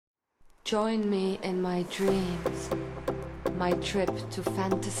Join me in my dreams, my trip to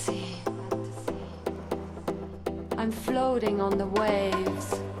fantasy. I'm floating on the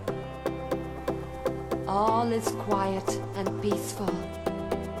waves. All is quiet and peaceful.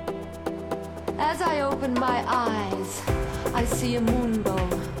 As I open my eyes, I see a moonbow.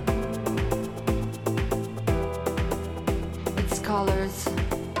 Its colors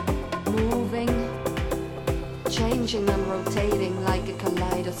moving, changing and rotating like a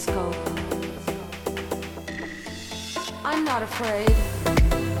kaleidoscope. I'm not afraid.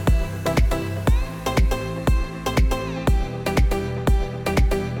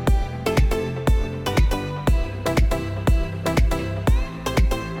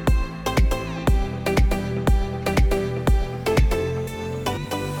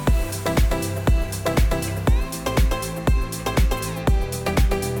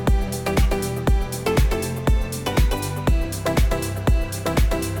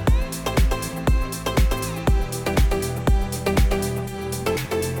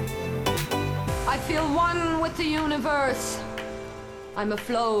 I'm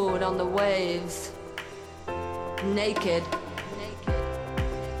afloat on the waves, naked.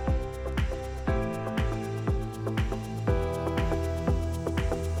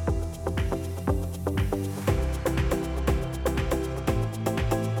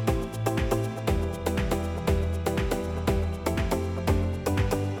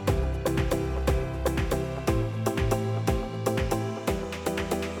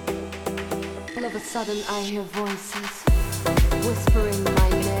 All of a sudden I hear voices whispering my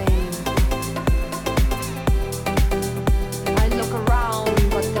name. I look around,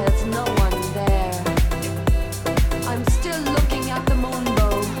 but there's no one there. I'm still looking at the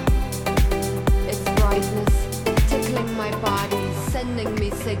moonbow. Its brightness tickling my body, sending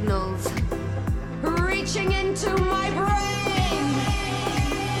me signals, reaching into my brain.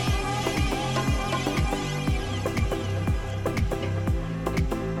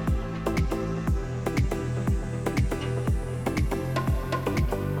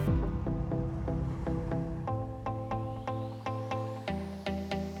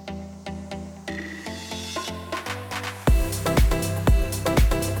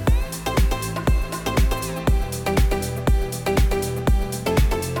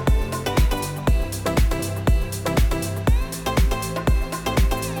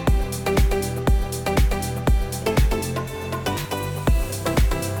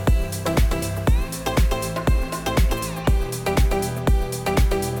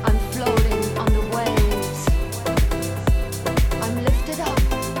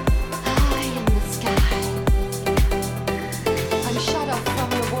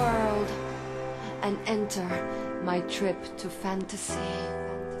 My trip to fantasy.